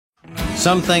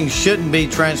some things shouldn't be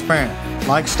transparent,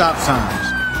 like stop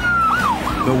signs.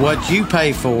 But what you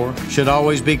pay for should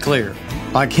always be clear,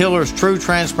 like Hiller's True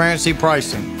Transparency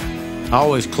Pricing.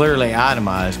 Always clearly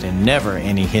itemized and never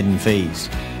any hidden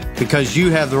fees. Because you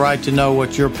have the right to know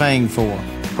what you're paying for.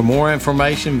 For more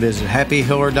information, visit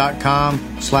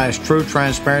happyhiller.com/true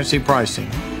transparency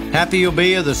pricing. Happy you'll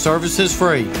be if the service is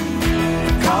free.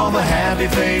 Call the Happy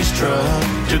Face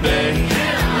Truck today.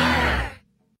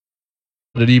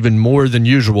 But even more than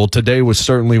usual, today was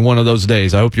certainly one of those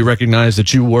days. I hope you recognize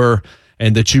that you were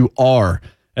and that you are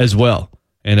as well.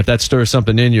 And if that stirs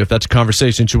something in you, if that's a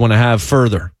conversation that you want to have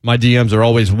further, my DMs are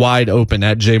always wide open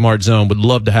at JMartZone. Would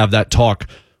love to have that talk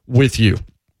with you.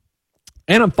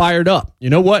 And I'm fired up. You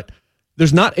know what?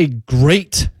 There's not a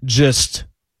great, just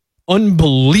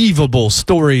unbelievable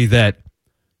story that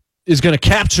is going to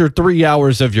capture 3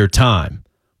 hours of your time.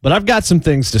 But I've got some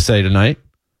things to say tonight.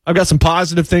 I've got some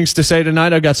positive things to say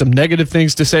tonight. I've got some negative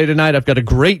things to say tonight. I've got a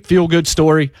great feel-good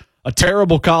story, a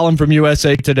terrible column from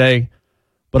USA Today.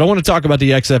 But I want to talk about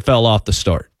the XFL off the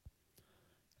start.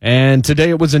 And today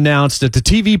it was announced that the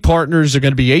TV partners are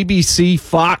going to be ABC,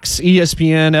 Fox,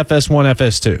 ESPN, FS1,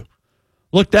 FS2.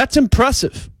 Look, that's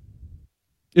impressive.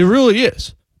 It really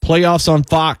is. Playoffs on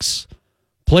Fox,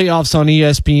 playoffs on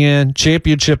ESPN,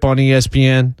 championship on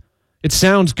ESPN. It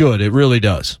sounds good. It really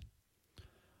does.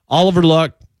 Oliver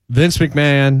Luck, Vince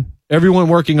McMahon, everyone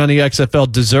working on the XFL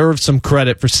deserves some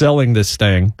credit for selling this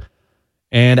thing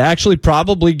and actually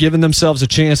probably giving themselves a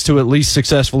chance to at least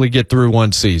successfully get through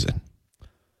one season.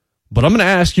 But I'm going to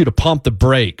ask you to pump the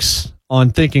brakes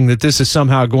on thinking that this is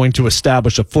somehow going to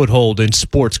establish a foothold in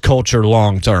sports culture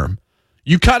long term.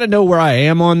 You kind of know where I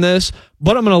am on this,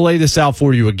 but I'm going to lay this out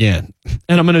for you again,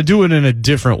 and I'm going to do it in a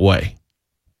different way.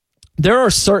 There are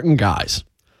certain guys,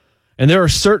 and there are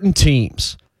certain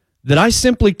teams that I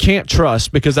simply can't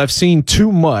trust because I've seen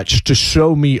too much to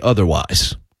show me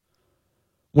otherwise.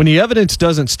 When the evidence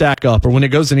doesn't stack up or when it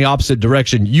goes in the opposite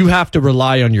direction, you have to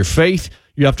rely on your faith.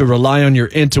 You have to rely on your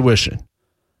intuition.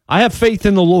 I have faith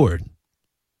in the Lord,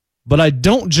 but I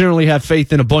don't generally have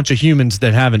faith in a bunch of humans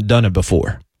that haven't done it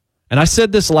before. And I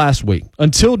said this last week.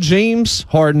 Until James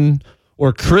Harden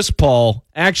or Chris Paul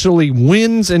actually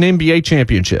wins an NBA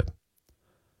championship,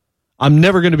 I'm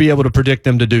never going to be able to predict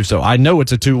them to do so. I know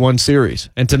it's a 2-1 series,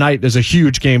 and tonight there's a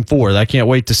huge Game 4 that I can't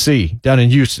wait to see down in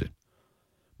Houston.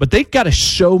 But they've got to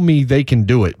show me they can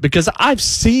do it because I've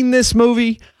seen this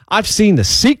movie, I've seen the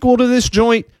sequel to this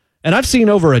joint, and I've seen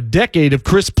over a decade of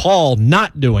Chris Paul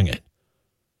not doing it.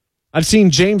 I've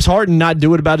seen James Harden not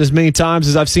do it about as many times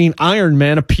as I've seen Iron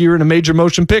Man appear in a major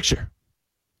motion picture.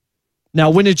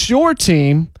 Now, when it's your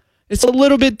team, it's a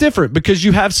little bit different because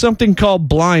you have something called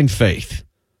blind faith.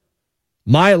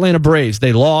 My Atlanta Braves,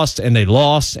 they lost and they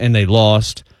lost and they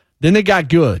lost. Then they got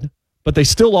good. But they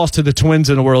still lost to the Twins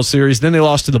in the World Series. Then they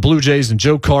lost to the Blue Jays and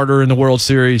Joe Carter in the World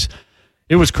Series.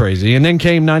 It was crazy. And then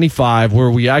came 95 where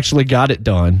we actually got it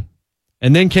done.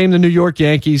 And then came the New York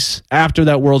Yankees after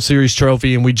that World Series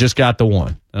trophy, and we just got the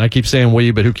one. And I keep saying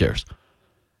we, but who cares?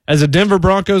 As a Denver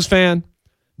Broncos fan,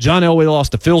 John Elway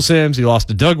lost to Phil Simms. He lost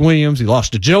to Doug Williams. He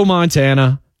lost to Joe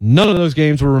Montana. None of those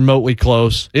games were remotely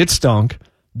close. It stunk.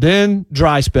 Then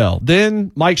dry spell.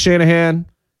 Then Mike Shanahan,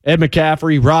 Ed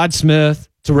McCaffrey, Rod Smith,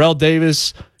 Terrell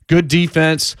Davis, good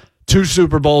defense, 2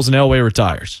 Super Bowls, and Elway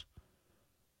retires.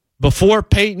 Before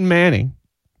Peyton Manning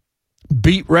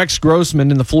beat Rex Grossman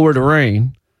in the Florida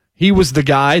Rain, he was the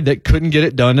guy that couldn't get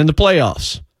it done in the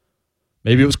playoffs.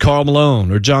 Maybe it was Karl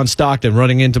Malone or John Stockton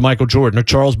running into Michael Jordan or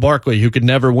Charles Barkley who could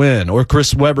never win or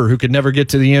Chris Webber who could never get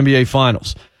to the NBA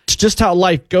Finals. It's just how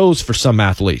life goes for some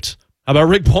athletes. How about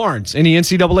Rick Barnes in the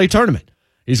NCAA tournament?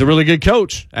 He's a really good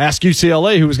coach. Ask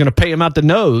UCLA who was going to pay him out the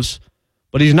nose.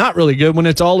 But he's not really good when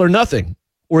it's all or nothing,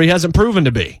 or he hasn't proven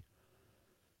to be.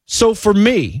 So for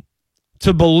me,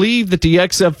 to believe that the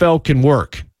XFL can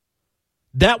work,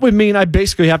 that would mean I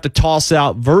basically have to toss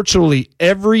out virtually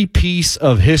every piece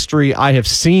of history I have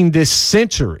seen this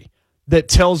century that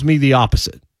tells me the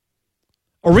opposite.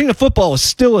 Arena football is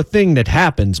still a thing that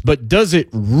happens, but does it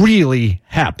really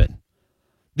happen?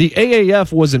 The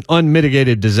AAF was an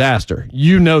unmitigated disaster.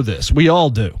 You know this. We all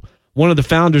do. One of the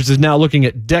founders is now looking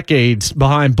at decades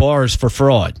behind bars for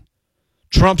fraud.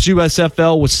 Trump's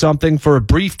USFL was something for a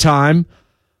brief time,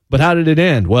 but how did it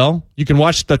end? Well, you can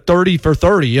watch the 30 for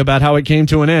 30 about how it came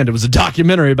to an end. It was a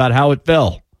documentary about how it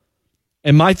fell.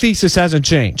 And my thesis hasn't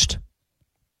changed.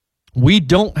 We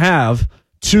don't have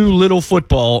too little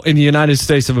football in the United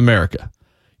States of America.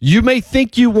 You may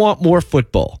think you want more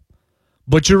football,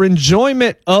 but your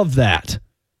enjoyment of that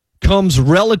comes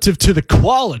relative to the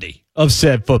quality of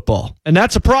said football. And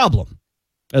that's a problem,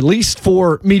 at least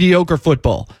for mediocre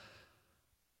football.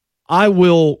 I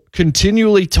will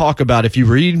continually talk about, if you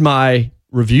read my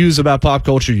reviews about pop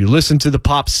culture, you listen to the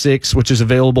Pop 6, which is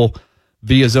available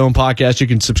via Zone Podcast. You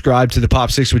can subscribe to the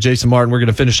Pop 6 with Jason Martin. We're going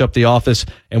to finish up The Office,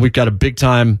 and we've got a big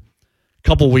time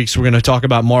couple weeks. We're going to talk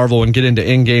about Marvel and get into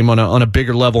Endgame on a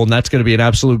bigger level, and that's going to be an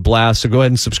absolute blast. So go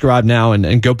ahead and subscribe now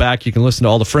and go back. You can listen to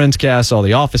all the Friends casts, all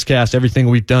the Office casts, everything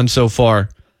we've done so far.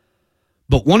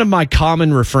 But one of my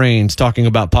common refrains talking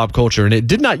about pop culture, and it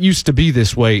did not used to be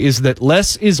this way, is that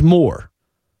less is more.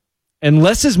 And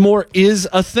less is more is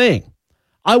a thing.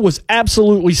 I was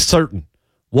absolutely certain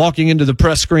walking into the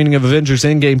press screening of Avengers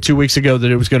Endgame 2 weeks ago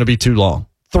that it was going to be too long.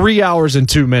 3 hours and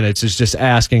 2 minutes is just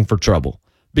asking for trouble.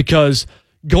 Because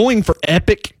going for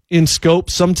epic in scope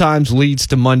sometimes leads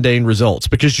to mundane results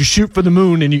because you shoot for the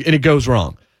moon and it goes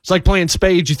wrong. It's like playing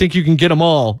spades. You think you can get them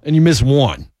all and you miss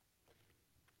one.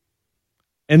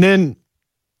 And then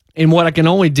in what I can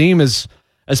only deem as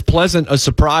pleasant a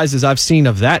surprise as I've seen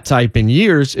of that type in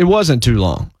years, it wasn't too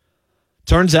long.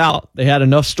 Turns out they had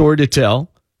enough story to tell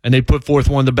and they put forth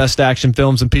one of the best action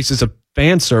films and pieces of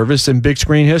fan service in big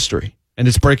screen history. And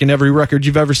it's breaking every record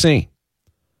you've ever seen.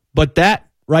 But that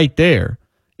right there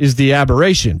is the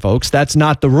aberration, folks. That's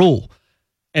not the rule.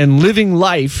 And living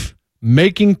life,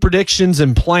 making predictions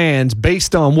and plans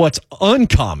based on what's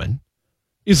uncommon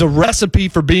is a recipe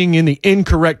for being in the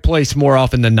incorrect place more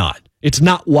often than not. It's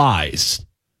not wise.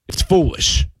 It's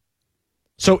foolish.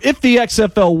 So if the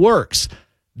XFL works,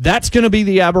 that's going to be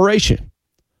the aberration.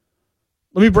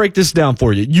 Let me break this down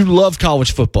for you. You love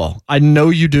college football. I know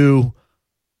you do.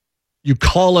 You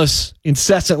call us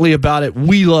incessantly about it.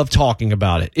 We love talking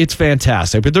about it. It's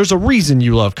fantastic. But there's a reason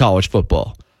you love college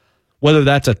football. Whether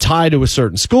that's a tie to a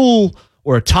certain school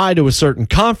or a tie to a certain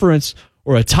conference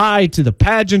or a tie to the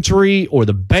pageantry or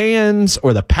the bands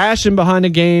or the passion behind the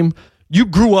game, you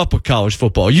grew up with college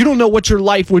football. You don't know what your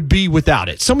life would be without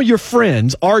it. Some of your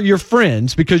friends are your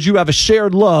friends because you have a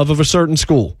shared love of a certain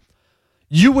school.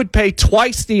 You would pay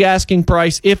twice the asking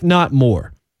price, if not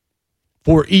more,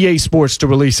 for EA Sports to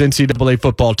release NCAA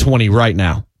Football 20 right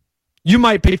now. You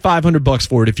might pay $500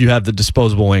 for it if you have the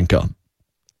disposable income.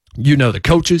 You know the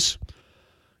coaches,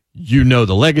 you know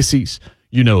the legacies,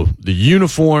 you know the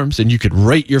uniforms, and you could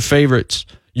rate your favorites.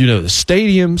 You know the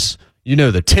stadiums, you know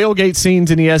the tailgate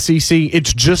scenes in the SEC.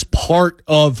 It's just part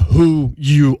of who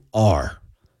you are.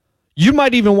 You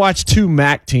might even watch two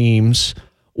MAC teams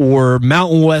or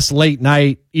Mountain West late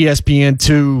night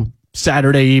ESPN2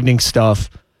 Saturday evening stuff.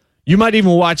 You might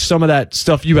even watch some of that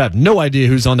stuff you have no idea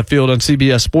who's on the field on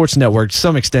CBS Sports Network to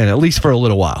some extent, at least for a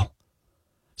little while.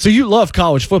 So you love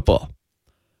college football.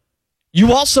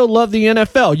 You also love the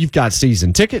NFL. You've got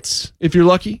season tickets, if you're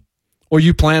lucky, or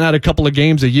you plan out a couple of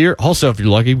games a year, also if you're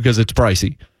lucky because it's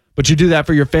pricey. But you do that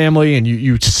for your family, and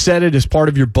you set it as part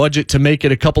of your budget to make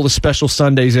it a couple of special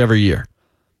Sundays every year.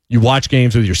 You watch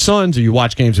games with your sons, or you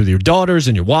watch games with your daughters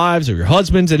and your wives or your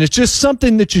husbands, and it's just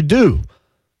something that you do.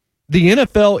 The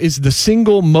NFL is the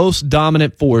single most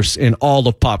dominant force in all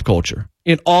of pop culture,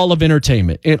 in all of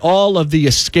entertainment, in all of the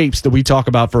escapes that we talk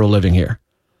about for a living here.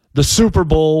 The Super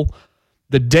Bowl,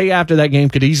 the day after that game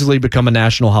could easily become a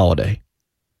national holiday.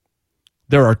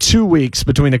 There are 2 weeks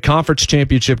between the conference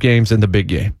championship games and the big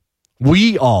game.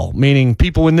 We all, meaning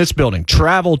people in this building,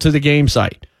 travel to the game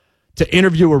site to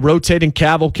interview a rotating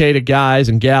cavalcade of guys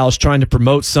and gals trying to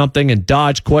promote something and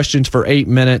dodge questions for 8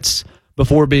 minutes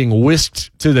before being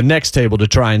whisked to the next table to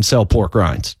try and sell pork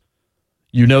rinds.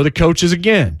 You know the coaches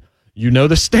again. You know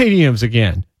the stadiums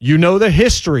again. You know the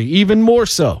history even more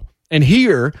so. And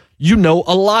here, you know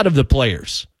a lot of the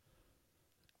players.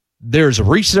 There's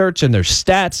research and there's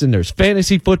stats and there's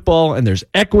fantasy football and there's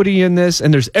equity in this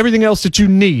and there's everything else that you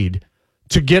need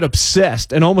to get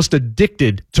obsessed and almost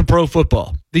addicted to pro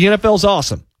football. The NFL's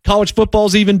awesome. College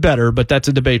football's even better, but that's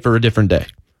a debate for a different day.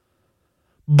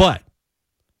 But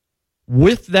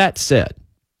with that said,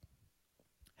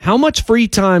 how much free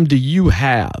time do you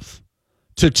have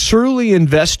to truly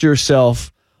invest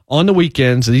yourself on the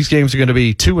weekends? These games are going to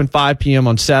be 2 and 5 p.m.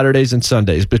 on Saturdays and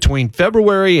Sundays between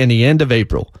February and the end of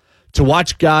April to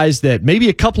watch guys that maybe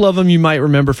a couple of them you might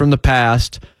remember from the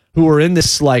past who are in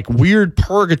this like weird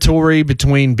purgatory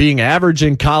between being average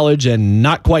in college and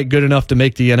not quite good enough to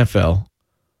make the NFL.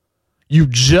 You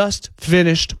just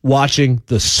finished watching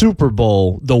the Super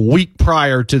Bowl the week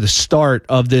prior to the start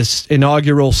of this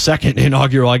second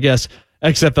inaugural, I guess,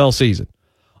 XFL season.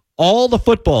 All the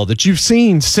football that you've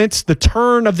seen since the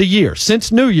turn of the year,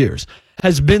 since New Year's,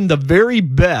 has been the very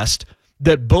best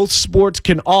that both sports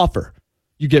can offer.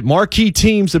 You get marquee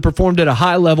teams that performed at a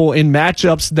high level in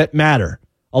matchups that matter.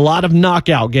 A lot of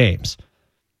knockout games.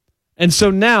 And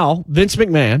so now, Vince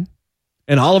McMahon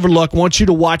and Oliver Luck want you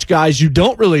to watch guys you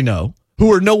don't really know,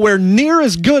 who are nowhere near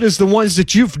as good as the ones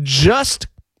that you've just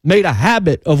made a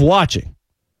habit of watching.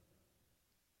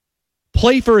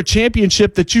 Play for a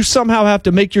championship that you somehow have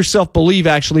to make yourself believe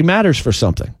actually matters for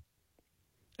something.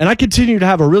 And I continue to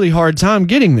have a really hard time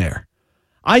getting there.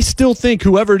 I still think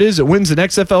whoever it is that wins an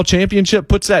XFL championship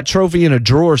puts that trophy in a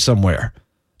drawer somewhere,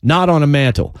 not on a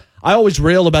mantle. I always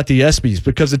rail about the ESPYs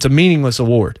because it's a meaningless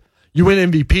award. You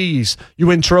win MVPs, you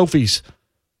win trophies.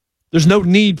 There's no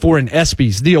need for an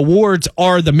ESPYs. The awards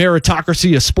are the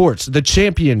meritocracy of sports, the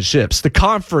championships, the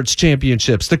conference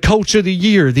championships, the coach of the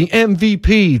year, the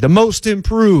MVP, the most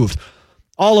improved,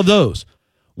 all of those.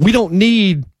 We don't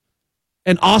need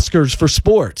an Oscars for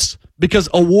sports because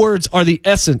awards are the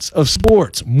essence of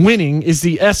sports. Winning is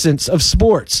the essence of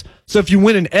sports. So if you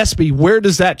win an ESPY, where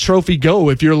does that trophy go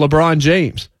if you're LeBron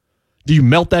James? Do you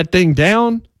melt that thing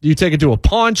down? Do you take it to a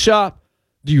pawn shop?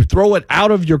 Do you throw it out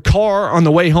of your car on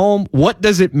the way home? What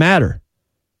does it matter?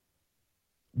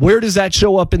 Where does that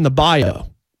show up in the bio?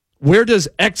 Where does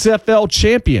XFL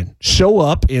champion show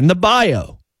up in the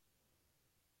bio?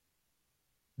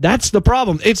 That's the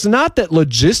problem. It's not that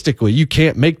logistically you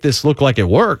can't make this look like it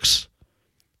works.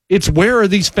 It's where are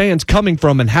these fans coming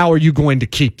from and how are you going to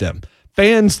keep them?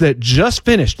 Fans that just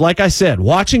finished, like I said,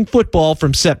 watching football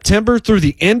from September through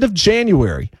the end of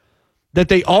January, that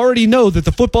they already know that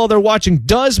the football they're watching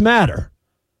does matter,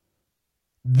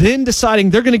 then deciding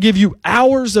they're going to give you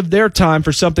hours of their time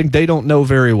for something they don't know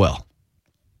very well.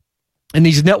 And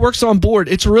these networks on board,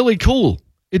 it's really cool.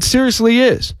 It seriously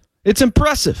is. It's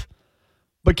impressive.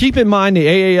 But keep in mind, the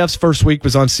AAF's first week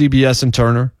was on CBS and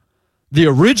Turner. The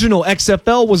original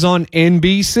XFL was on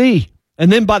NBC. And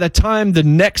then by the time the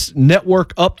next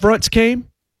network upfronts came,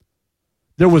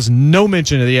 there was no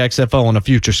mention of the XFL on a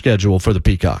future schedule for the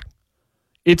Peacock.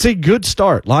 It's a good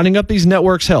start. Lining up these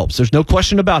networks helps. There's no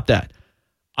question about that.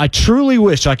 I truly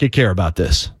wish I could care about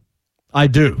this. I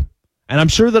do. And I'm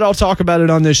sure that I'll talk about it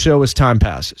on this show as time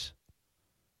passes.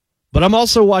 But I'm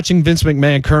also watching Vince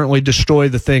McMahon currently destroy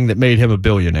the thing that made him a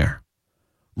billionaire.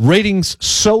 Ratings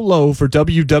so low for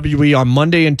WWE on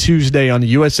Monday and Tuesday on the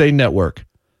USA Network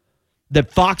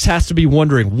that Fox has to be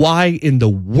wondering why in the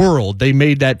world they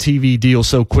made that TV deal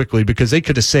so quickly, because they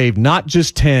could have saved not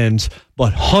just tens,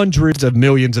 but hundreds of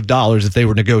millions of dollars if they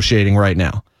were negotiating right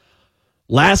now.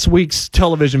 Last week's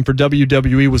television for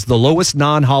WWE was the lowest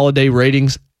non-holiday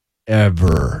ratings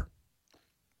ever.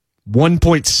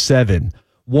 1.7,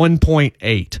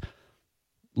 1.8.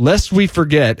 Lest we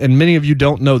forget, and many of you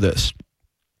don't know this,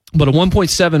 but a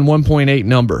 1.7, 1.8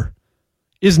 number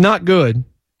is not good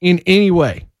in any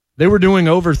way. They were doing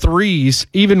over threes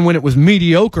even when it was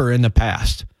mediocre in the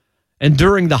past. And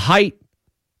during the height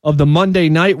of the Monday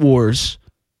Night Wars,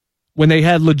 when they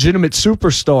had legitimate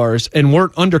superstars and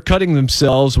weren't undercutting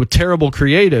themselves with terrible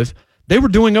creative, they were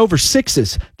doing over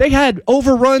sixes. They had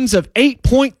overruns of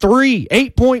 8.3,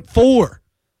 8.4.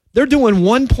 They're doing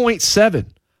 1.7.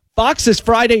 Fox's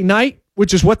Friday night,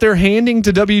 which is what they're handing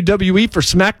to WWE for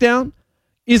SmackDown,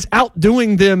 is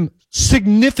outdoing them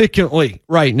significantly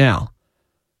right now.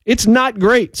 It's not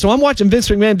great. So I'm watching Vince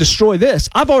McMahon destroy this.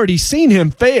 I've already seen him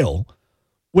fail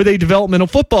with a developmental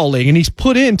football league, and he's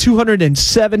put in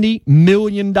 $270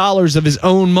 million of his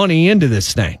own money into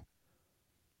this thing.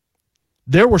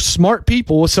 There were smart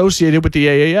people associated with the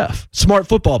AAF. Smart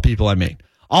football people, I mean.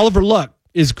 Oliver Luck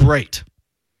is great.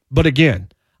 But again,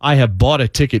 I have bought a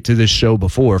ticket to this show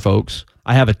before, folks.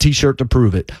 I have a T-shirt to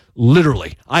prove it.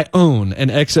 Literally, I own an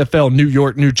XFL New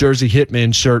York, New Jersey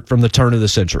Hitmen shirt from the turn of the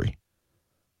century.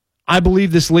 I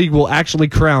believe this league will actually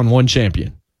crown one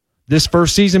champion. This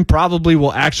first season probably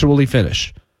will actually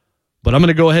finish. But I'm going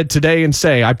to go ahead today and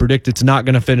say I predict it's not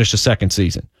going to finish a second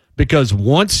season. Because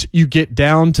once you get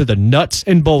down to the nuts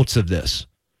and bolts of this,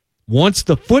 once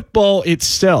the football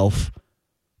itself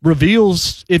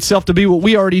reveals itself to be what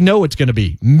we already know it's going to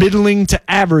be, middling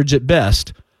to average at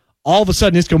best, all of a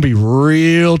sudden it's going to be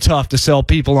real tough to sell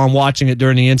people on watching it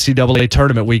during the NCAA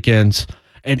tournament weekends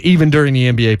and even during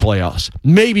the NBA playoffs,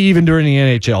 maybe even during the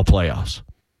NHL playoffs.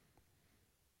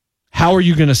 How are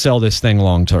you going to sell this thing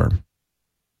long term?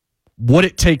 What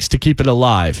it takes to keep it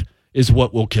alive is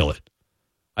what will kill it.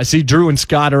 I see Drew and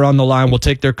Scott are on the line. We'll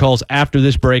take their calls after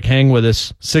this break. Hang with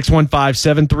us.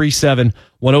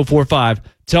 615-737-1045.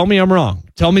 Tell me I'm wrong.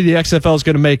 Tell me the XFL is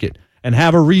going to make it and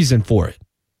have a reason for it.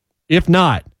 If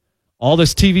not, all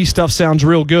this TV stuff sounds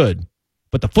real good,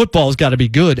 but the football's got to be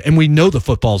good, and we know the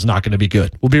football's not going to be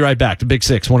good. We'll be right back to Big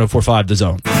 6, 1045 The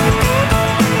Zone.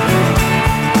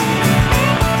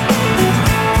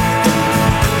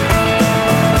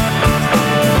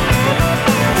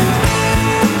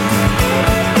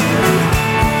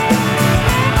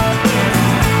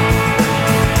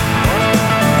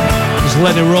 Just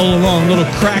letting it roll along. Little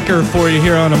cracker for you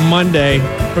here on a Monday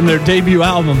from their debut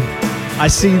album, I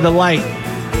See the Light.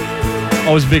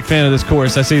 Always a big fan of this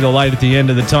chorus. I see the light at the end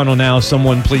of the tunnel now.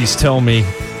 Someone please tell me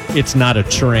it's not a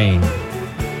train.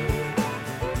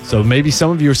 So maybe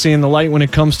some of you are seeing the light when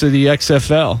it comes to the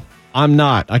XFL. I'm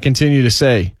not. I continue to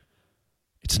say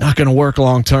it's not going to work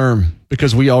long term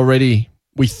because we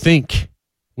think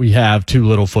we have too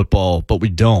little football, but we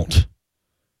don't.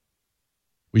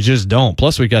 We just don't.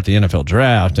 Plus, we got the NFL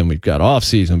draft and we've got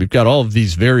offseason. We've got all of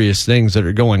these various things that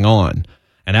are going on.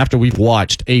 And after we've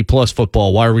watched A-plus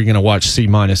football, why are we going to watch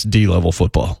C-minus D-level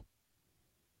football?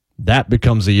 That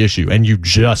becomes the issue. And you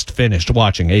just finished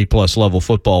watching A-plus level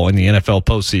football in the NFL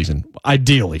postseason.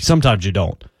 Ideally. Sometimes you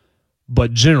don't.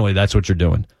 But generally, that's what you're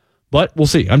doing. But we'll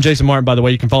see. I'm Jason Martin, by the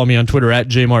way. You can follow me on Twitter at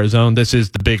JMartZone. This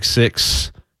is the Big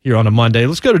Six here on a Monday.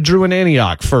 Let's go to Drew in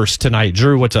Antioch first tonight.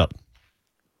 Drew, what's up?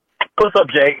 What's up,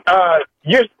 Jake?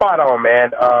 You're spot on,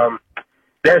 man.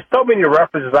 There's so many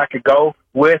references I could go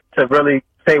with to really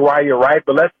say why you're right,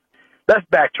 but let's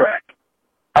backtrack.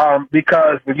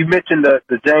 Because when you mentioned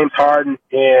the James Harden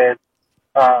and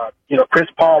Chris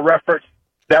Paul reference,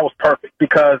 that was perfect.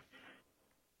 Because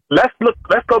let's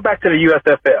go back to the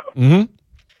USFL. Mm-hmm.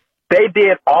 They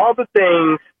did all the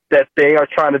things that they are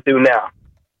trying to do now.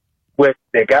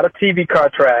 They got a TV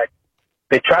contract,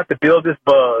 they tried to build this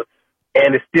buzz,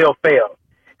 and it still failed.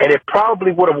 And it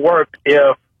probably would have worked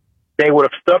if they would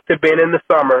have stuck to being in the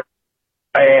summer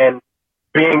and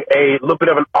being a little bit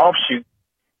of an offshoot.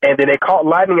 And then they caught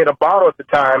lightning in a bottle at the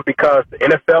time because the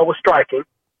NFL was striking.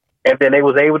 And then they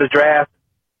was able to draft,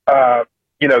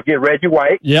 get Reggie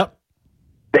White. Yep.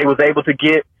 They was able to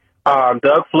get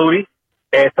Doug Flutie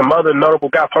and some other notable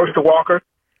guys, Herschel Walker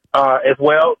as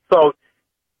well. So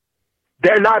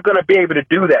they're not going to be able to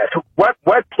do that. So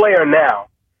what player now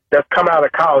that's come out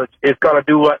of college is going to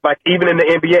do what, like even in the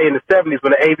NBA in the 70s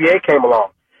when the ABA came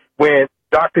along, when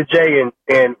Dr. J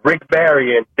and Rick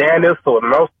Barry and Dan Issel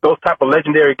and those type of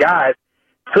legendary guys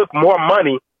took more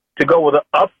money to go with an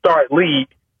upstart league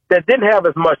that didn't have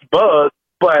as much buzz,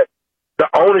 but the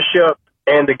ownership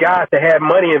and the guys that had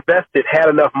money invested had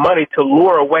enough money to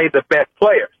lure away the best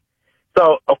players.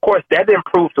 So, of course, that didn't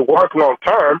prove to work long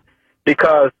term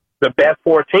because the best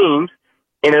four teams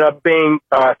ended up being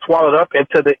swallowed up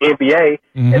into the NBA,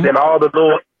 mm-hmm. and then all the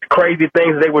little crazy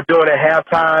things they were doing at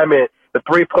halftime and the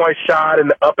three-point shot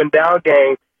and the up-and-down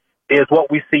game is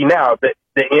what we see now. The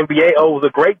NBA owes a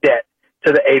great debt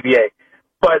to the ABA.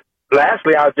 But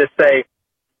lastly, I'll just say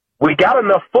we got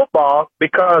enough football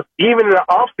because even in the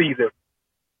off-season,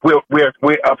 we're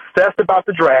obsessed about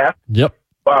the draft. Yep.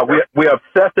 We're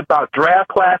obsessed about draft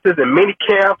classes and mini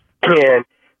camps and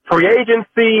free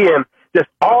agency and just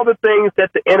all the things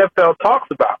that the NFL talks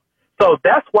about. So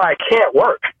that's why it can't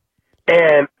work.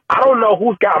 And I don't know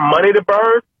who's got money to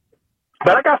burn,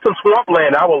 but I got some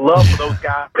swampland I would love for those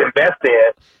guys to invest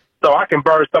in so I can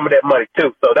burn some of that money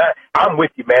too. So that I'm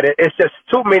with you, man. It's just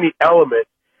too many elements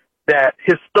that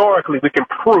historically we can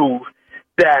prove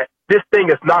that this thing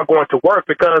is not going to work,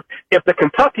 because if the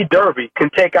Kentucky Derby can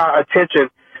take our attention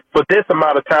for this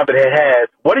amount of time that it has,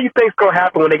 what do you think is going to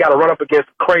happen when they got to run up against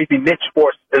crazy niche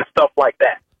sports and stuff like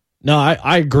that? No,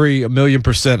 I agree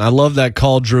 1,000,000%. I love that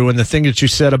call, Drew. And the thing that you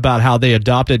said about how they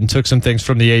adopted and took some things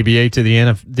from the ABA to the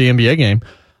NBA game.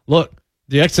 Look,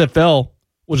 the XFL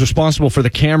was responsible for the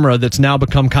camera that's now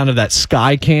become kind of that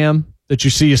sky cam that you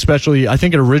see, especially, I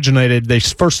think it originated, they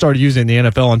first started using the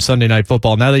NFL on Sunday Night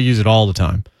Football. Now they use it all the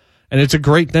time. And it's a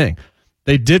great thing.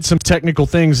 They did some technical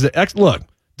things that, look,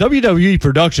 WWE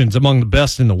Productions among the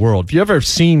best in the world. If you ever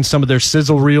seen some of their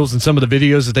sizzle reels and some of the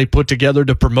videos that they put together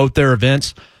to promote their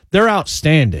events, they're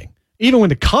outstanding. Even when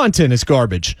the content is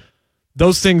garbage,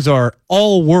 those things are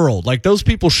all world. Like, those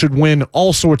people should win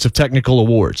all sorts of technical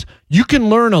awards. You can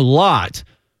learn a lot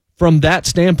from that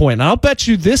standpoint. And I'll bet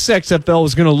you this XFL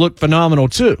is going to look phenomenal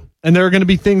too. And there are going to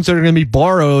be things that are going to be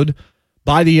borrowed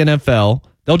by the NFL.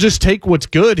 They'll just take what's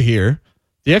good here.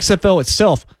 The XFL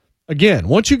itself, again,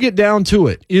 once you get down to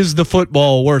it, is the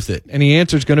football worth it? And the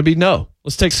answer is going to be no.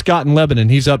 Let's take Scott in Lebanon.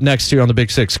 He's up next here on the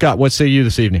Big Six. Scott, what say you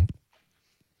this evening?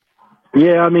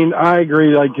 Yeah, I mean, I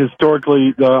agree. Like,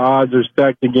 historically, the odds are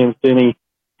stacked against any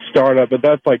startup, but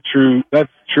that's true.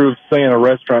 That's true of saying a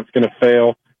restaurant's going to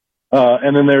fail.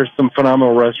 And then there's some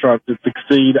phenomenal restaurants that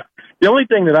succeed. The only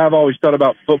thing that I've always thought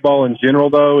about football in general,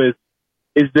 though, is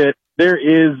that there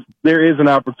is an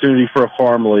opportunity for a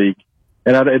farm league,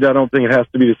 and I don't think it has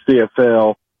to be the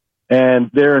CFL. And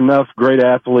there are enough great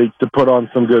athletes to put on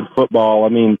some good football. I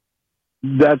mean,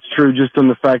 that's true just in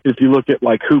the fact that if you look at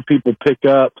who people pick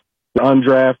up,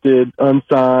 undrafted,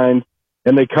 unsigned,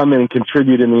 and they come in and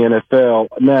contribute in the NFL.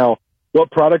 Now,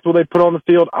 What product will they put on the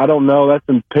field? I don't know. That's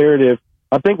imperative.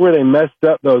 I think where they messed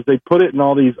up, though, is they put it in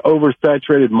all these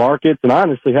oversaturated markets, and I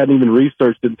honestly hadn't even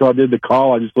researched it until I did the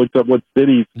call. I just looked up what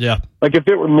cities. Yeah. Like, if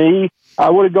it were me, I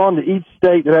would have gone to each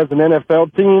state that has an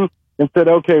NFL team and said,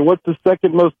 okay, what's the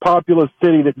second most populous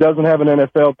city that doesn't have an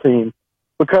NFL team?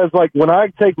 Because, like, when I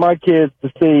take my kids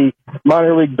to see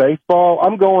minor league baseball,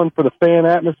 I'm going for the fan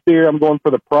atmosphere. I'm going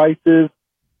for the prices.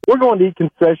 We're going to eat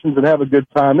concessions and have a good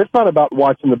time. It's not about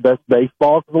watching the best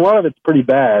baseball, because a lot of it's pretty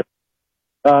bad.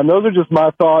 And those are just my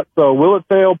thoughts. So will it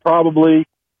fail? Probably.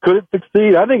 Could it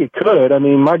succeed? I think it could. I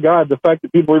mean, my God, the fact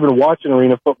that people are even watching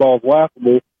arena football is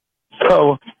laughable.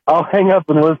 So I'll hang up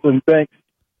and listen. Thanks.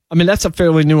 I mean, that's a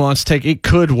fairly nuanced take. It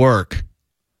could work.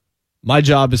 My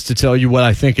job is to tell you what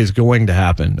I think is going to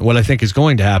happen. What I think is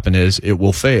going to happen is it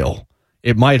will fail.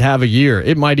 It might have a year.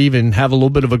 It might even have a little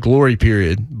bit of a glory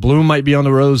period. Bloom might be on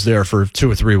the rose there for 2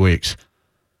 or 3 weeks.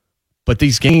 But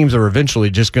these games are eventually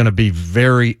just going to be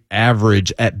very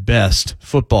average at best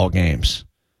football games.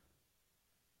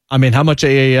 I mean, how much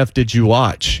AAF did you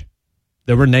watch?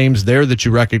 There were names there that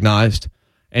you recognized.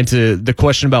 And to the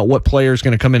question about what player is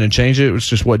going to come in and change it, it was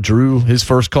just what Drew, his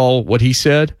first call, what he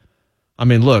said. I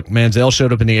mean, look, Manziel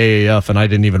showed up in the AAF and I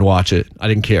didn't even watch it. I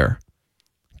didn't care.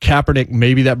 Kaepernick,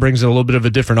 maybe that brings in a little bit of a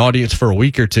different audience for a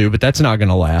week or two, but that's not going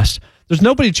to last. There's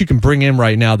nobody that you can bring in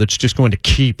right now that's just going to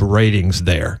keep ratings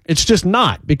there. It's just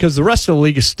not, because the rest of the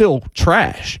league is still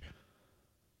trash.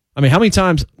 I mean, how many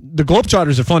times the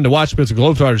Globetrotters are fun to watch because the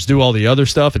Globetrotters do all the other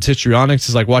stuff. It's histrionics.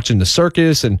 It's like watching the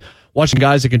circus and watching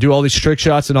guys that can do all these trick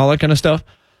shots and all that kind of stuff.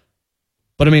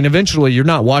 But I mean, eventually you're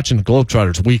not watching the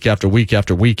Globetrotters week after week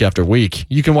after week after week.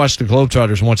 You can watch the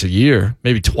Globetrotters once a year,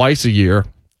 maybe twice a year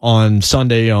on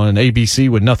Sunday on ABC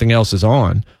when nothing else is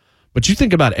on. But you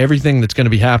think about everything that's going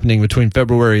to be happening between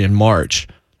February and March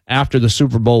after the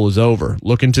Super Bowl is over.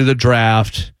 Look into the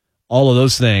draft, all of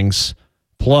those things.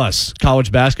 Plus,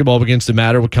 college basketball begins to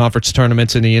matter with conference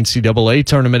tournaments and the NCAA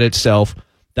tournament itself.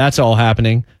 That's all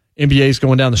happening. NBA is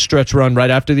going down the stretch run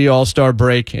right after the All-Star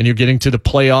break, and you're getting to the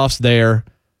playoffs there.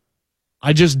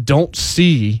 I just don't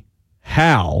see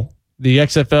how the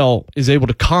XFL is able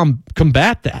to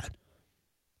combat that.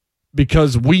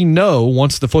 Because we know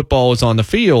once the football is on the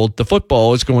field, the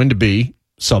football is going to be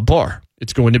subpar.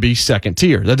 It's going to be second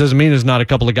tier. That doesn't mean there's not a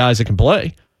couple of guys that can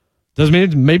play. Doesn't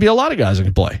mean maybe a lot of guys that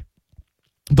can play.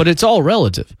 But it's all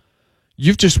relative.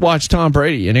 You've just watched Tom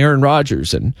Brady and Aaron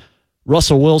Rodgers and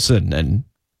Russell Wilson and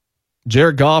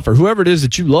Jared Goff or whoever it is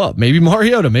that you love. Maybe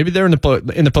Mariota. Maybe they're in the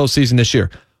postseason this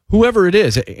year. Whoever it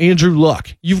is, Andrew Luck.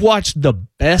 You've watched the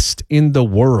best in the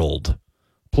world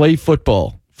play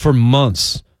football for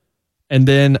months. And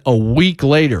then a week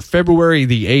later, February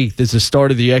the 8th, is the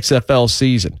start of the XFL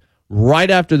season.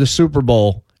 Right after the Super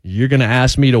Bowl, you're going to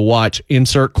ask me to watch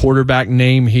insert quarterback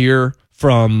name here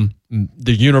from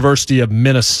the University of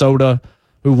Minnesota,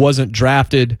 who wasn't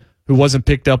drafted, who wasn't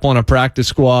picked up on a practice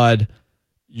squad.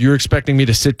 You're expecting me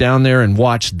to sit down there and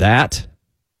watch that?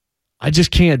 I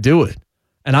just can't do it.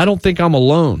 And I don't think I'm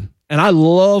alone. And I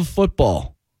love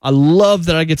football. I love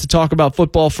that I get to talk about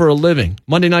football for a living.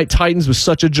 Monday Night Titans was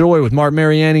such a joy with Mark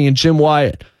Mariani and Jim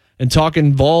Wyatt, and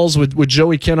talking Vols with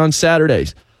Joey Kent on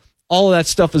Saturdays. All of that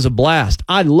stuff is a blast.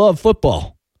 I love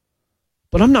football.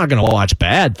 But I'm not going to watch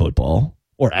bad football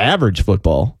or average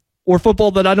football or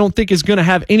football that I don't think is going to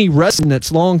have any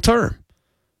resonance long term.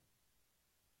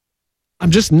 I'm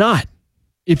just not.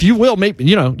 If you will, maybe,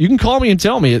 you can call me and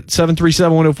tell me at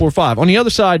 737-1045. On the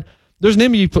other side, there's an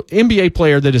NBA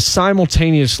player that is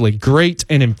simultaneously great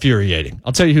and infuriating.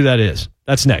 I'll tell you who that is.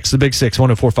 That's next. The Big Six,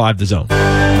 1045 The Zone.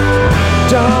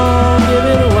 Don't give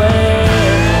it away.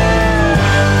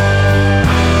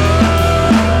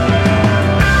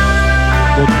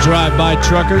 We'll drive by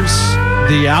Truckers,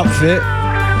 the outfit.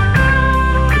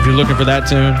 If you're looking for that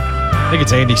tune, I think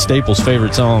it's Andy Staples'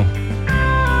 favorite song.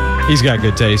 He's got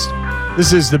good taste.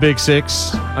 This is The Big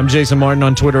Six. I'm Jason Martin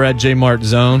on Twitter at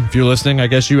JMartZone. If you're listening, I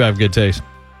guess you have good taste.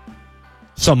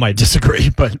 Some might disagree,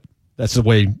 but that's the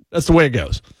way it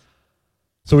goes.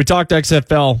 So we talked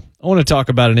XFL. I want to talk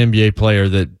about an NBA player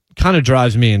that kind of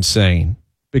drives me insane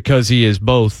because he is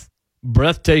both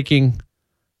breathtaking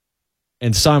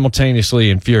and simultaneously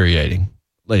infuriating,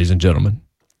 ladies and gentlemen.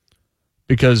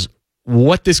 Because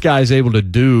what this guy is able to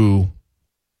do,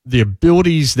 the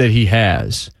abilities that he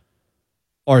has,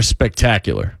 are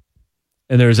spectacular.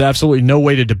 And there's absolutely no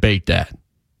way to debate that.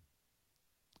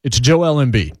 It's Joel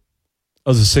Embiid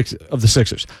of the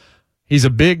Sixers. He's a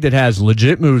big that has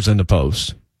legit moves in the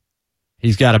post.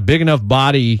 He's got a big enough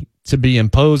body to be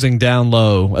imposing down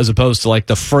low as opposed to like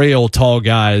the frail, tall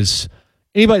guys.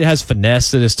 Anybody that has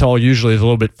finesse that is tall usually is a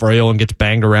little bit frail and gets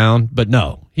banged around. But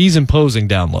no, He's imposing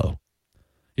down low.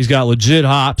 He's got legit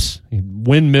hops.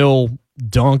 Windmill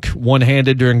dunk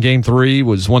one-handed during Game 3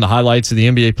 was one of the highlights of the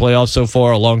NBA playoffs so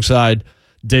far, alongside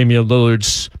Damian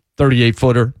Lillard's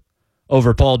 38-footer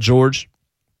over Paul George.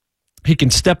 He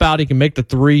can step out. He can make the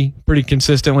three pretty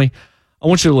consistently. I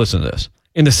want you to listen to this.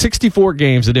 In the 64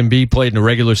 games that Embiid played in the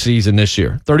regular season this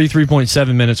year,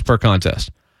 33.7 minutes per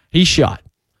contest, he shot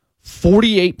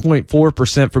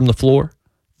 48.4% from the floor,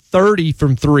 30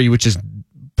 from three, which is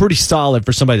pretty solid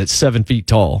for somebody that's 7 feet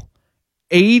tall,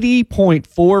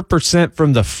 80.4%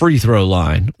 from the free throw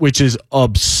line, which is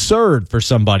absurd for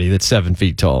somebody that's 7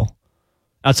 feet tall,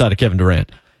 outside of Kevin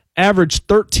Durant, averaged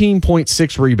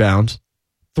 13.6 rebounds,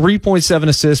 3.7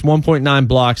 assists, 1.9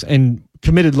 blocks, and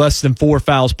committed less than 4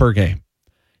 fouls per game.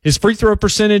 His free throw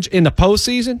percentage in the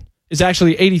postseason is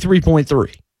actually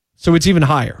 83.3. So it's even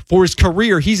higher. For his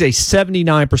career, he's a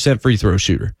 79% free throw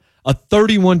shooter, a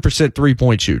 31%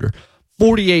 three-point shooter,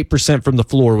 48% from the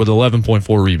floor with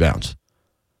 11.4 rebounds.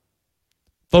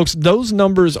 Folks, those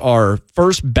numbers are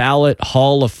first ballot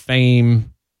Hall of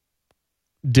Fame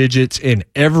digits in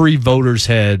every voter's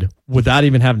head without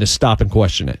even having to stop and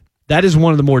question it. That is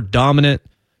one of the more dominant,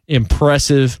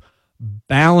 impressive,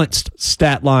 balanced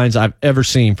stat lines I've ever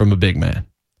seen from a big man.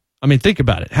 I mean, think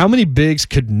about it. How many bigs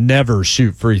could never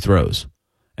shoot free throws?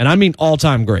 And I mean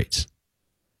all-time greats.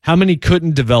 How many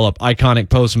couldn't develop iconic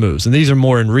post moves? And these are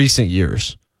more in recent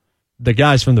years. The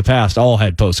guys from the past all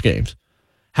had post games.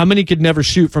 How many could never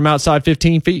shoot from outside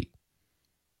 15 feet?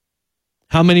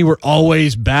 How many were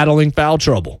always battling foul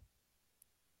trouble?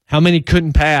 How many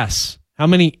couldn't pass? How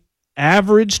many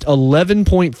averaged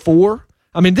 11.4?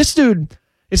 I mean, this dude,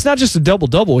 it's not just a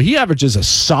double-double. He averages a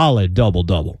solid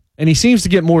double-double. And he seems to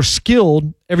get more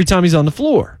skilled every time he's on the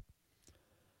floor.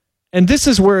 And this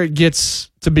is where it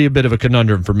gets to be a bit of a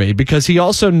conundrum for me, because he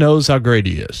also knows how great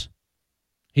he is.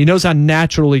 He knows how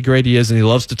naturally great he is, and he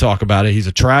loves to talk about it. He's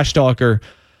a trash talker,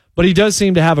 but he does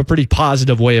seem to have a pretty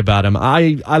positive way about him.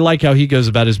 I like how he goes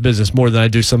about his business more than I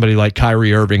do somebody like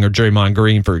Kyrie Irving or Draymond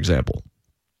Green, for example.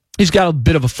 He's got a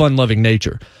bit of a fun-loving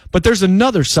nature. But there's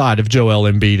another side of Joel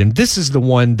Embiid, and this is the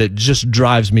one that just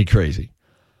drives me crazy.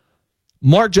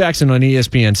 Mark Jackson on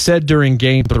ESPN said during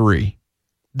Game 3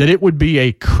 that it would be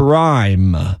a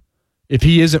crime if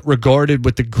he isn't regarded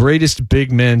with the greatest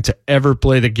big men to ever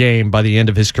play the game by the end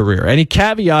of his career. And he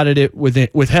caveated it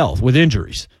with health, with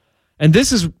injuries. And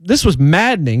this was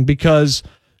maddening because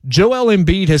Joel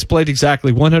Embiid has played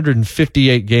exactly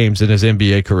 158 games in his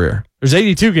NBA career. There's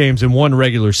 82 games in one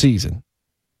regular season.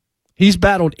 He's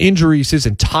battled injuries his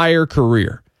entire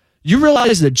career. You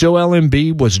realize that Joel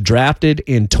Embiid was drafted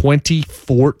in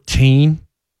 2014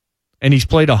 and he's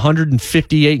played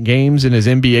 158 games in his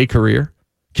NBA career?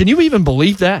 Can you even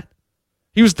believe that?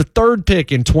 He was the third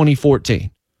pick in 2014.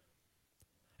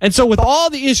 And so with all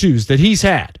the issues that he's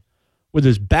had with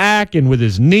his back and with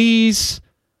his knees,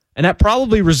 and that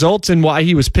probably results in why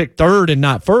he was picked third and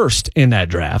not first in that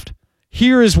draft,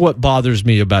 here is what bothers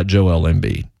me about Joel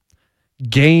Embiid.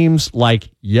 Games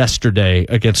like yesterday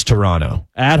against Toronto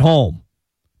at home.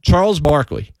 Charles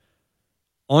Barkley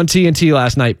on TNT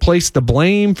last night placed the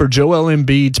blame for Joel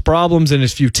Embiid's problems and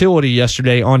his futility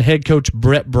yesterday on head coach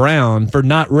Brett Brown for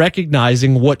not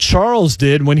recognizing what Charles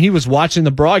did when he was watching the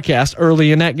broadcast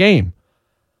early in that game.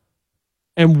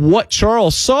 And what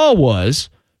Charles saw was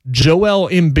Joel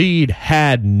Embiid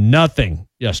had nothing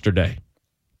yesterday.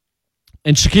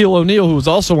 And Shaquille O'Neal, who was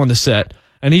also on the set,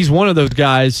 and he's one of those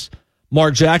guys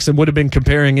Mark Jackson would have been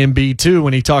comparing Embiid to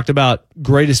when he talked about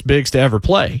greatest bigs to ever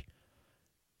play.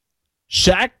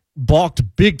 Shaq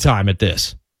balked big time at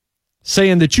this,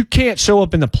 saying that you can't show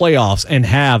up in the playoffs and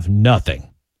have nothing.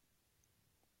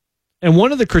 And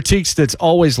one of the critiques that's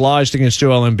always lodged against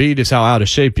Joel Embiid is how out of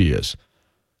shape he is,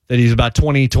 that he's about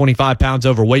 20, 25 pounds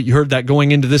overweight. You heard that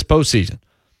going into this postseason.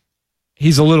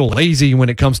 He's a little lazy when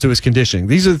it comes to his conditioning.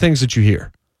 These are the things that you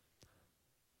hear.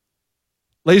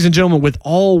 Ladies and gentlemen, with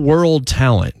all world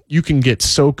talent, you can get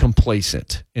so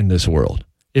complacent in this world.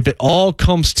 If it all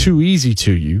comes too easy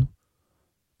to you,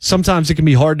 sometimes it can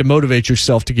be hard to motivate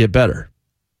yourself to get better.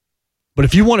 But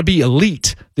if you want to be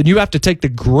elite, then you have to take the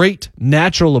great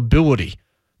natural ability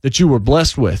that you were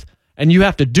blessed with, and you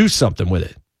have to do something with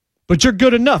it. But you're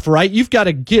good enough, right? You've got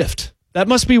a gift. That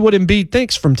must be what Embiid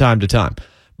thinks from time to time.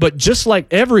 But just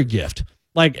like every gift,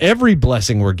 like every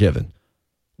blessing we're given,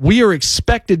 we are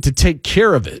expected to take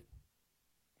care of it.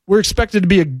 We're expected to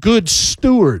be a good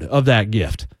steward of that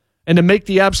gift and to make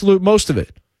the absolute most of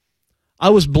it. I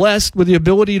was blessed with the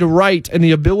ability to write and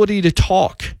the ability to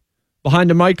talk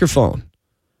behind a microphone.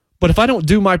 But if I don't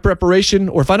do my preparation,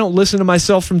 or if I don't listen to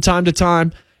myself from time to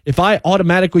time, if I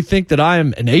automatically think that I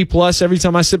am an A+ every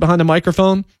time I sit behind the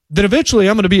microphone, then eventually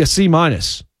I'm going to be a C-.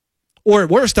 Or at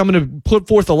worst, I'm going to put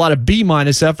forth a lot of B-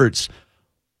 efforts.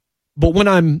 But when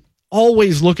I'm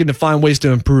always looking to find ways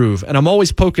to improve, and I'm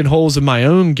always poking holes in my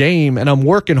own game, and I'm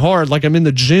working hard like I'm in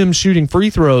the gym shooting free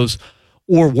throws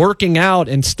or working out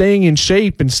and staying in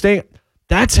shape and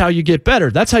that's how you get better.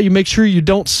 That's how you make sure you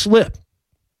don't slip.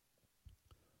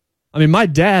 I mean, my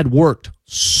dad worked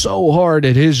so hard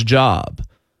at his job,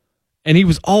 and he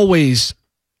was always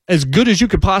as good as you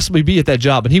could possibly be at that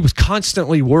job, and he was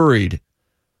constantly worried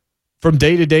from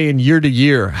day to day and year to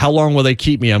year, how long will they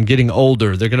keep me? I'm getting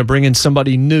older. They're going to bring in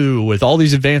somebody new with all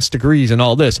these advanced degrees and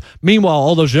all this. Meanwhile,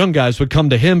 all those young guys would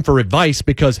come to him for advice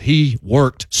because he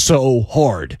worked so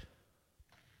hard.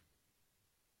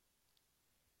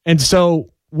 And so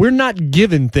we're not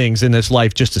given things in this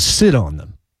life just to sit on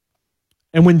them.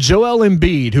 And when Joel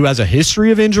Embiid, who has a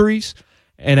history of injuries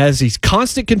and has these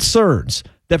constant concerns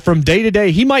that from day to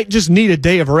day, he might just need a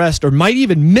day of rest or might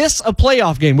even miss a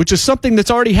playoff game, which is something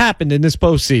that's already happened in this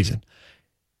postseason.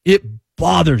 It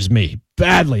bothers me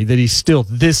badly that he's still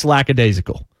this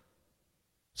lackadaisical.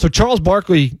 So Charles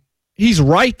Barkley, he's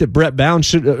right that Brett Brown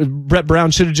should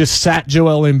have just sat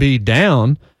Joel Embiid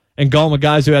down and gone with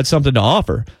guys who had something to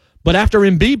offer. But after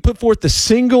Embiid put forth the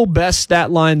single best stat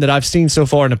line that I've seen so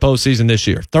far in the postseason this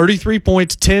year, 33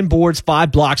 points, 10 boards,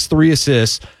 5 blocks, 3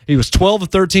 assists. He was 12 of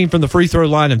 13 from the free throw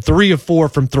line and 3 of 4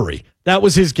 from 3. That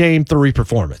was his Game 3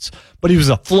 performance. But he was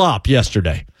a flop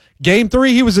yesterday. Game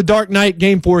 3, he was a Dark Knight.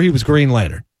 Game 4, he was Green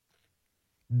Lantern.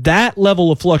 That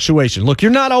level of fluctuation. Look, you're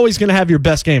not always going to have your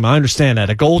best game. I understand that.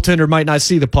 A goaltender might not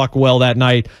see the puck well that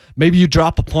night. Maybe you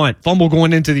drop a punt, fumble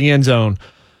going into the end zone.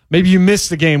 Maybe you miss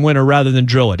the game winner rather than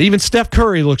drill it. Even Steph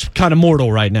Curry looks kind of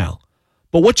mortal right now.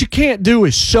 But what you can't do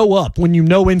is show up when you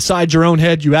know inside your own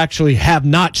head you actually have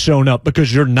not shown up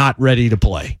because you're not ready to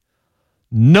play.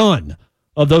 None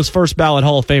of those first ballot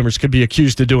Hall of Famers could be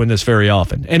accused of doing this very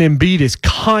often. And Embiid is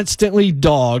constantly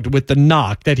dogged with the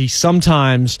knock that he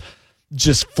sometimes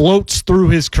just floats through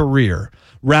his career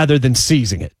rather than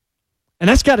seizing it. And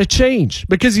that's got to change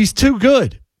because he's too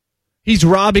good. He's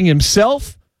robbing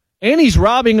himself. And he's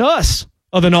robbing us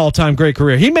of an all-time great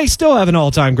career. He may still have an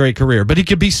all-time great career, but he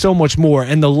could be so much more.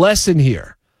 And the lesson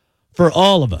here for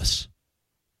all of us,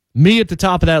 me at the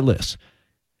top of that list,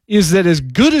 is that as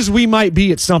good as we might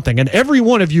be at something, and every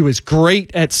one of you is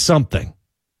great at something,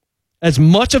 as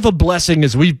much of a blessing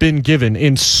as we've been given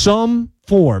in some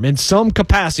form, in some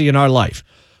capacity in our life,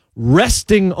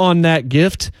 resting on that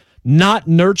gift, not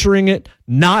nurturing it,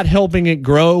 not helping it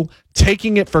grow,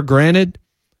 taking it for granted,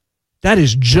 that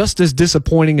is just as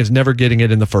disappointing as never getting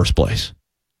it in the first place.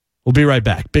 We'll be right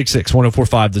back. Big 6,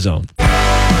 104.5 The Zone.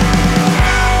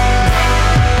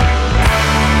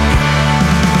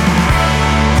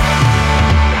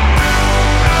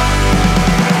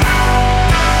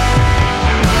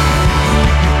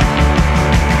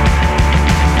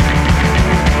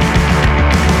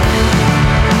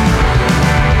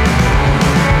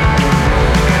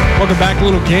 Welcome back, a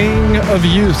little gang of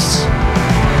youths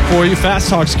for you. Fast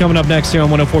Talk's coming up next here on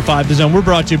 104.5 The Zone. We're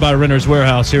brought to you by Renter's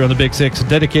Warehouse here on the Big 6,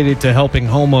 dedicated to helping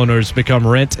homeowners become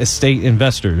rent estate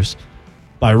investors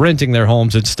by renting their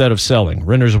homes instead of selling.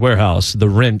 Renter's Warehouse, the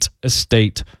rent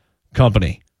estate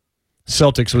company.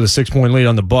 Celtics with a 6-point lead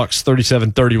on the Bucks,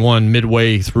 37-31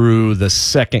 midway through the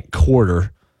second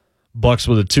quarter. Bucks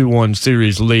with a 2-1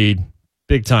 series lead.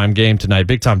 Big-time game tonight.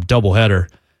 Big-time doubleheader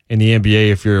in the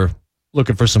NBA. If you're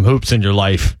looking for some hoops in your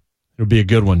life, it'll be a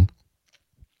good one.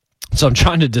 So I'm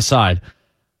trying to decide.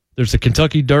 There's the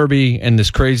Kentucky Derby and this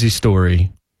crazy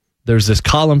story. There's this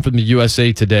column from the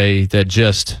USA Today that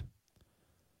just...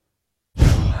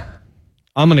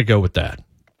 I'm going to go with that.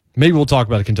 Maybe we'll talk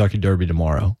about the Kentucky Derby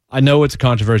tomorrow. I know it's a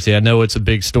controversy. I know it's a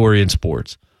big story in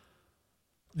sports.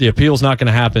 The appeal's not going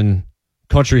to happen.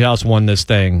 Country House won this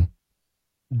thing.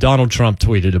 Donald Trump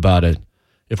tweeted about it.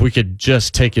 If we could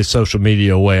just take his social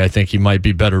media away, I think he might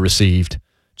be better received.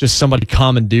 Just somebody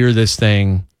commandeer this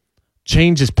thing.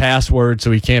 Change his password so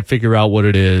he can't figure out what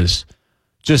it is.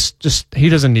 Just he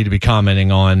doesn't need to be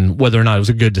commenting on whether or not it was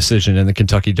a good decision in the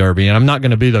Kentucky Derby. And I'm not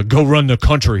going to be the go run the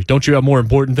country. Don't you have more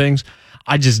important things?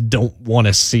 I just don't want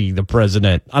to see the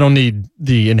president. I don't need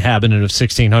the inhabitant of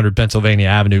 1600 Pennsylvania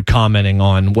Avenue commenting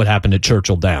on what happened at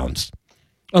Churchill Downs.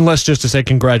 Unless just to say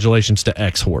congratulations to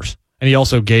X Horse. And he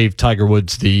also gave Tiger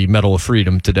Woods the Medal of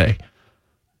Freedom today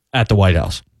at the White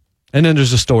House. And then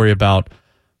there's a story about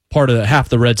half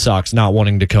the Red Sox not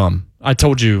wanting to come. I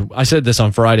told you, I said this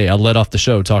on Friday. I led off the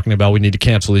show talking about we need to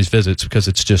cancel these visits because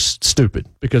it's just stupid.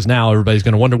 Because now everybody's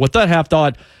going to wonder what that half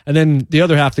thought, and then the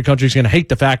other half of the country is going to hate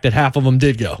the fact that half of them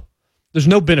did go. There's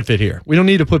no benefit here. We don't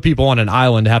need to put people on an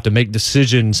island to have to make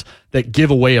decisions that give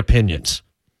away opinions.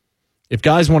 If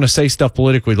guys want to say stuff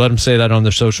politically, let them say that on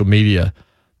their social media.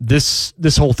 This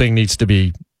whole thing needs to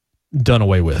be done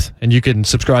away with. And you can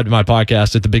subscribe to my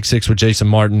podcast at The Big Six with Jason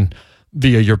Martin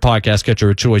via your podcast catcher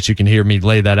of choice. You can hear me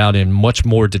lay that out in much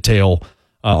more detail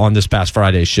on this past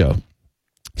Friday's show.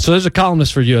 So there's a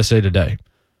columnist for USA Today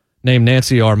named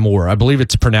Nancy Armour. I believe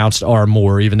it's pronounced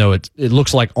Armour, even though it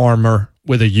looks like armor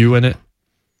with a U in it.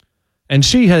 And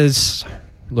she is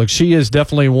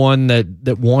definitely one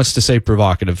that wants to say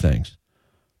provocative things.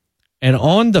 And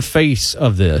on the face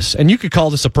of this, and you could call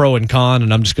this a pro and con,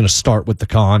 and I'm just going to start with the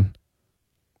con.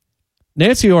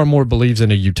 Nancy Armour believes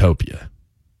in a utopia.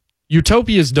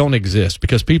 Utopias don't exist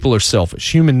because people are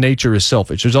selfish. Human nature is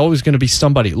selfish. There's always going to be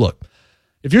somebody. Look,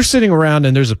 if you're sitting around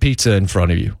and there's a pizza in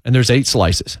front of you and there's 8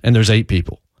 slices and there's 8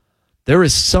 people, there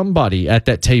is somebody at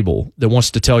that table that wants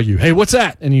to tell you, hey, what's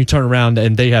that? And you turn around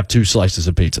and they have 2 slices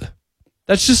of pizza.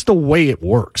 That's just the way it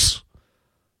works.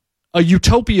 A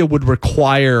utopia would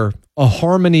require a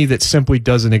harmony that simply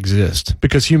doesn't exist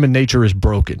because human nature is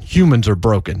broken. Humans are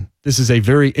broken. This is a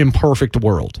very imperfect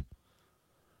world.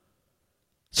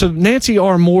 So Nancy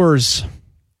Armour's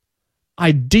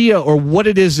idea or what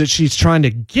it is that she's trying to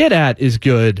get at is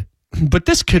good, but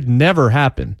this could never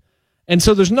happen. And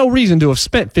so there's no reason to have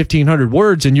spent 1,500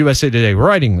 words in USA Today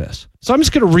writing this. So I'm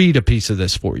just going to read a piece of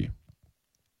this for you.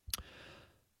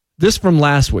 This from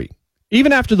last week.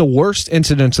 Even after the worst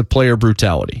incidents of player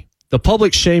brutality, the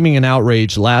public shaming and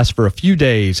outrage lasts for a few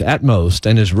days at most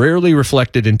and is rarely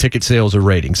reflected in ticket sales or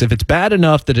ratings. If it's bad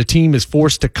enough that a team is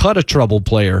forced to cut a troubled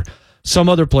player, some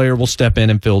other player will step in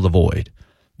and fill the void.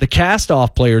 The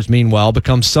cast-off players, meanwhile,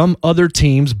 become some other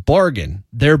team's bargain,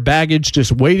 their baggage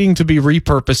just waiting to be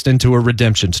repurposed into a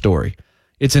redemption story.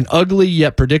 It's an ugly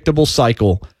yet predictable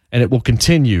cycle, and it will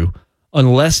continue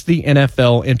unless the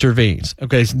NFL intervenes.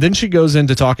 Okay, so then she goes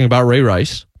into talking about Ray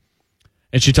Rice,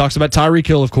 and she talks about Tyreek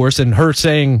Hill, of course, and her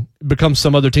saying becomes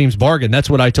some other team's bargain. That's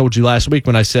what I told you last week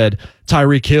when I said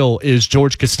Tyreek Hill is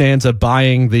George Costanza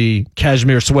buying the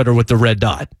cashmere sweater with the red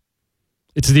dot.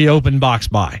 It's the open box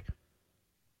buy.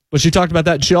 But she talked about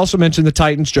that. And she also mentioned the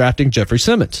Titans drafting Jeffrey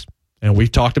Simmons. And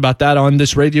we've talked about that on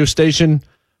this radio station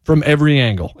from every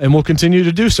angle. And we'll continue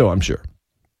to do so, I'm sure.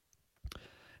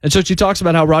 And so she talks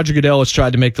about how Roger Goodell has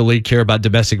tried to make the league care about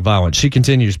domestic violence. She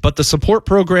continues, but the support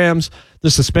programs,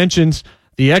 the suspensions,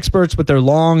 the experts with their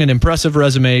long and impressive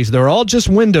resumes, they're all just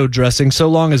window dressing so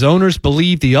long as owners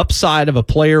believe the upside of a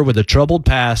player with a troubled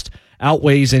past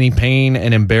outweighs any pain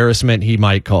and embarrassment he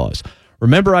might cause.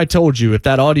 Remember, I told you if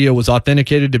that audio was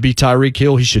authenticated to be Tyreek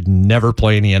Hill, he should never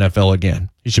play in the NFL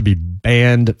again. He should be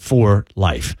banned for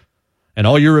life. And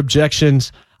all your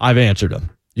objections, I've answered them.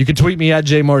 You can tweet me at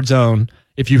JMartzone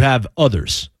if you have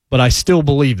others, but I still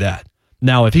believe that.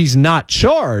 Now, if he's not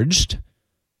charged,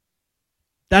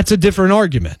 that's a different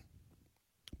argument.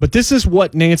 But this is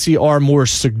what Nancy Armour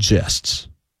suggests.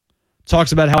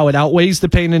 Talks about how it outweighs the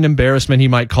pain and embarrassment he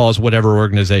might cause whatever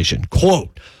organization.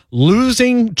 Quote,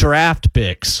 losing draft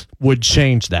picks would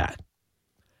change that.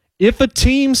 If a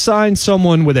team signs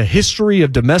someone with a history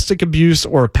of domestic abuse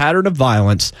or a pattern of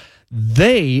violence,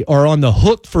 they are on the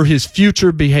hook for his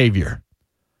future behavior.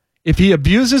 If he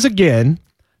abuses again,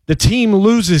 the team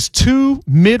loses 2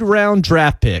 mid-round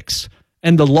draft picks,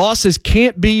 and the losses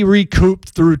can't be recouped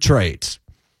through trades.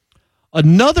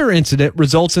 Another incident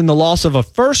results in the loss of a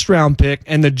first-round pick,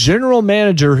 and the general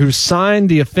manager who signed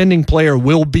the offending player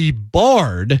will be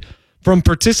barred from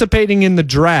participating in the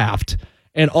draft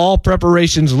and all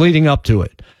preparations leading up to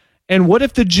it. And what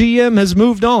if the GM has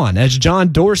moved on, as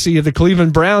John Dorsey of the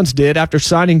Cleveland Browns did after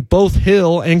signing both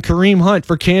Hill and Kareem Hunt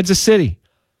for Kansas City?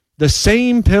 The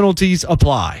same penalties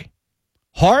apply.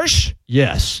 Harsh?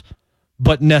 Yes,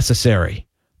 but necessary.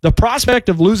 The prospect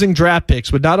of losing draft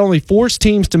picks would not only force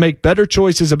teams to make better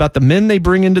choices about the men they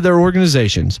bring into their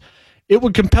organizations, it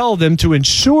would compel them to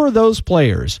ensure those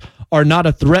players are not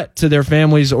a threat to their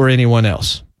families or anyone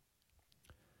else.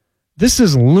 This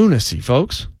is lunacy,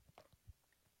 folks.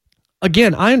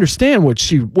 Again, I understand what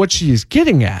she is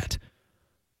getting at.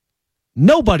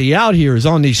 Nobody out here is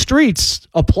on these streets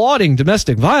applauding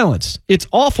domestic violence. It's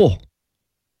awful.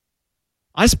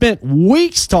 I spent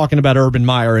weeks talking about Urban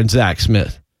Meyer and Zach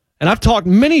Smith. And I've talked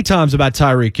many times about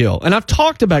Tyreek Hill. And I've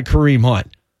talked about Kareem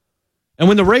Hunt. And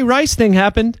when the Ray Rice thing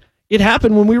happened, it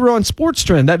happened when we were on Sports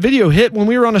Trend. That video hit when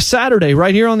we were on a Saturday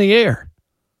right here on the air.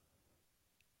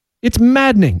 It's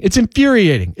maddening. It's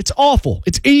infuriating. It's awful.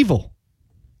 It's evil.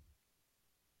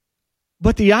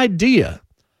 But the idea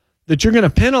that you're going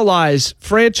to penalize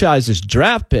franchises'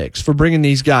 draft picks for bringing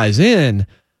these guys in,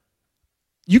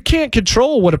 you can't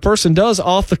control what a person does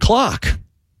off the clock.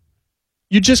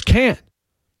 You just can't.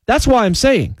 That's why I'm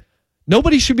saying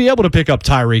nobody should be able to pick up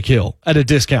Tyreek Hill at a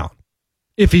discount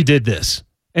if he did this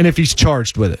and if he's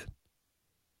charged with it.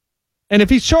 And if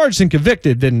he's charged and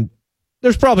convicted, then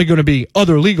there's probably going to be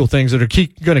other legal things that are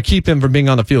going to keep him from being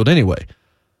on the field anyway.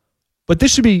 But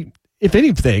this should be, if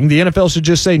anything, the NFL should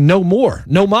just say no more,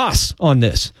 no mas on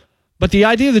this. But the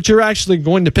idea that you're actually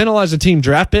going to penalize a team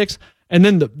draft picks, and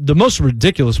then the most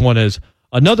ridiculous one is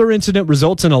another incident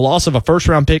results in a loss of a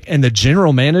first-round pick, and the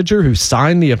general manager who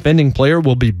signed the offending player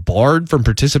will be barred from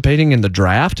participating in the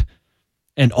draft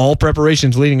and all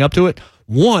preparations leading up to it.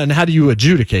 One, how do you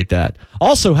adjudicate that?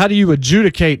 Also, how do you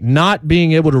adjudicate not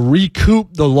being able to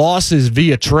recoup the losses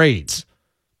via trades?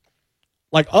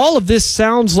 Like, all of this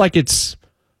sounds like this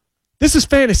is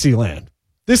fantasy land.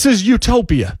 This is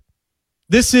utopia.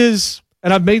 This is,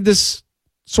 and I've made this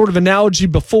sort of analogy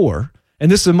before,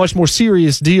 and this is a much more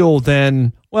serious deal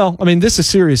than, well, I mean, this is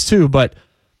serious too, but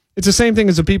it's the same thing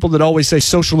as the people that always say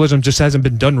socialism just hasn't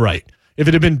been done right. If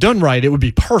it had been done right, it would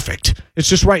be perfect. It's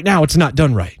just right now it's not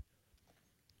done right.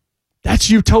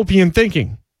 That's utopian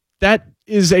thinking. That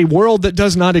is a world that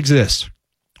does not exist.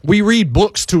 We read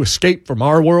books to escape from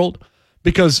our world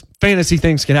because fantasy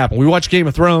things can happen. We watch Game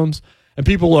of Thrones, and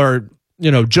people are,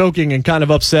 joking and kind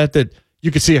of upset that you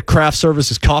could see a craft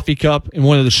services coffee cup in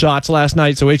one of the shots last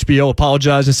night. So HBO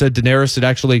apologized and said Daenerys had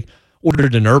actually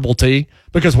ordered an herbal tea,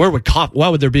 because why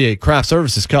would there be a craft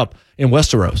services cup in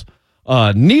Westeros?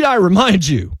 Need I remind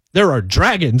you, there are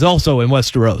dragons also in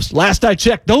Westeros. Last I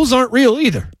checked, those aren't real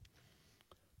either.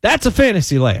 That's a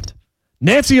fantasy land.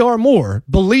 Nancy Armour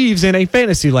believes in a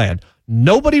fantasy land.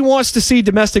 Nobody wants to see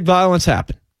domestic violence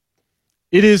happen.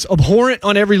 It is abhorrent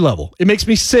on every level. It makes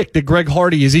me sick that Greg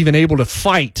Hardy is even able to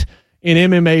fight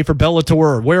in MMA for Bellator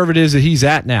or wherever it is that he's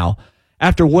at now,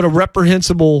 after what a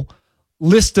reprehensible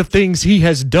list of things he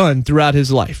has done throughout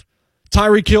his life.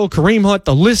 Tyreek Hill, Kareem Hunt,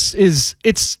 the list is,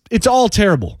 it's all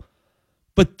terrible.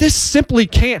 But this simply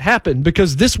can't happen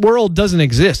because this world doesn't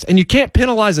exist. And you can't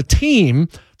penalize a team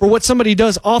for what somebody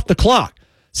does off the clock.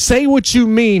 Say what you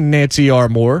mean, Nancy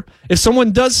Armour. If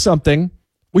someone does something,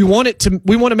 we want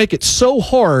to make it so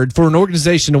hard for an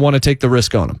organization to want to take the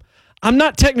risk on them. I'm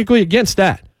not technically against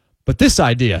that, but this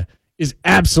idea is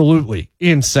absolutely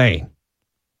insane.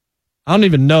 I don't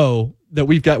even know that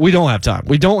we don't have time.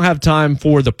 We don't have time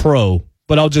for the pro,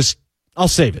 but I'll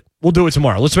save it. We'll do it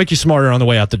tomorrow. Let's make you smarter on the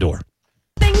way out the door.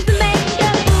 Things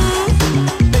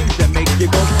that make you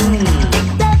go,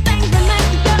 things that make you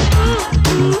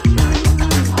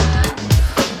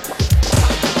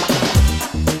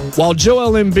go, While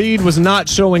Joel Embiid was not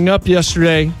showing up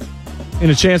yesterday in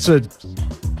a chance that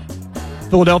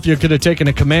Philadelphia could have taken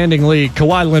a commanding lead,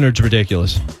 Kawhi Leonard's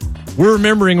ridiculous. We're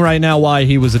remembering right now why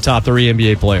he was a top 3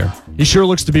 NBA player. He sure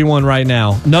looks to be one right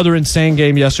now. Another insane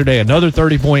game yesterday, another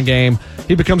 30-point game.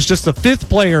 He becomes just the 5th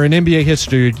player in NBA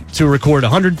history to record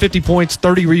 150 points,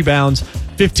 30 rebounds,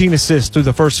 15 assists through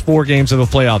the first 4 games of a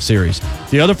playoff series.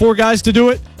 The other 4 guys to do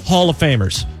it, Hall of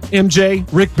Famers. MJ,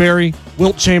 Rick Barry,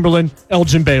 Wilt Chamberlain,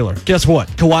 Elgin Baylor. Guess what?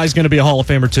 Kawhi's going to be a Hall of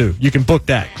Famer too. You can book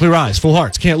that. Clear eyes, full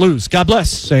hearts, can't lose. God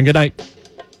bless, and good night.